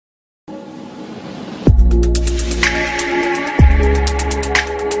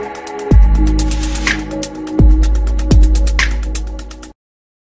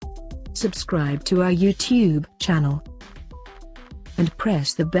subscribe to our YouTube channel and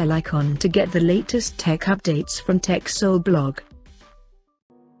press the bell icon to get the latest tech updates from TechSole Blog.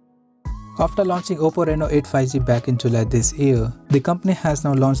 After launching Oppo Reno 8 5G back in July this year, the company has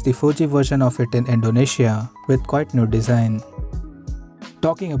now launched the 4G version of it in Indonesia with quite new design.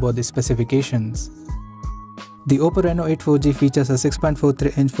 Talking about the specifications, the Oppo Reno 8 4G features a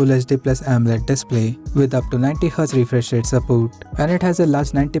 6.43-inch Full HD Plus AMOLED display with up to 90Hz refresh rate support, and it has a large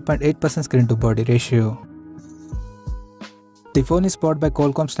 90.8% screen-to-body ratio. The phone is powered by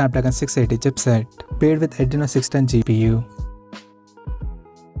Qualcomm Snapdragon 680 chipset, paired with Adreno 610 GPU.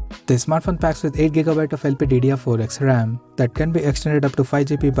 The smartphone packs with 8GB of LPDDR4X RAM that can be extended up to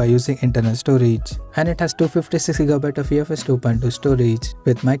 5GB by using internal storage, and it has 256GB of UFS 2.2 storage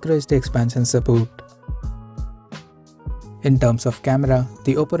with microSD expansion support. In terms of camera,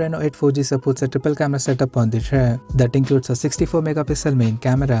 the Oppo Reno 8 4G supports a triple camera setup on the rear that includes a 64MP main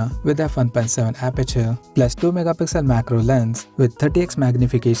camera with f1.7 aperture plus 2MP macro lens with 30x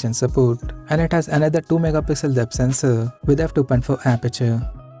magnification support, and it has another 2MP depth sensor with f2.4 aperture.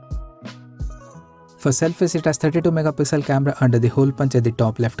 For selfies, it has 32MP camera under the hole punch at the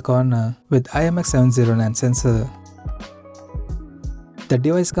top left corner with IMX709 sensor. The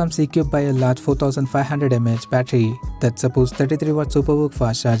device comes equipped by a large 4500 mAh battery that supports 33W SuperVOOC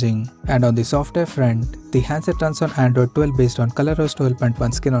fast charging, and on the software front, the handset runs on Android 12 based on ColorOS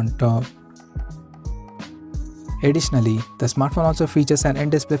 12.1 skin on top. Additionally, the smartphone also features an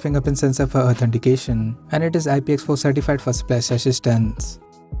in-display fingerprint sensor for authentication, and it is IPX4 certified for splash assistance.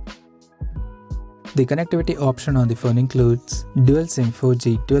 The connectivity option on the phone includes dual SIM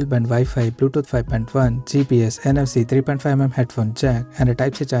 4G, dual band Wi-Fi, Bluetooth 5.1, GPS, NFC, 3.5mm headphone jack, and a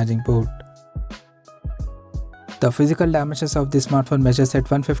Type-C charging port. The physical dimensions of the smartphone measures at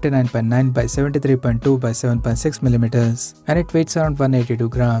 159.9 by 73.2 by 7.6mm, and it weighs around 182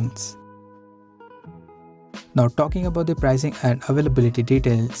 grams. Now talking about the pricing and availability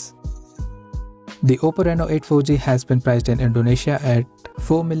details. The Oppo Reno 8 4G has been priced in Indonesia at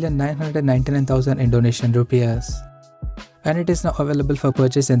 4,999,000 Indonesian rupiahs, and it is now available for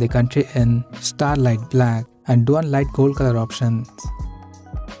purchase in the country in Starlight Black and Duan Light Gold color options.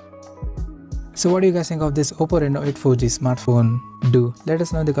 So what do you guys think of this Oppo Reno 8 4G smartphone? Do let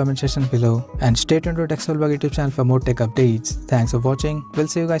us know in the comment section below, and stay tuned to TechSole Blog YouTube channel for more tech updates. Thanks for watching. We'll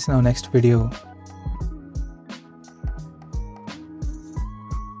see you guys in our next video.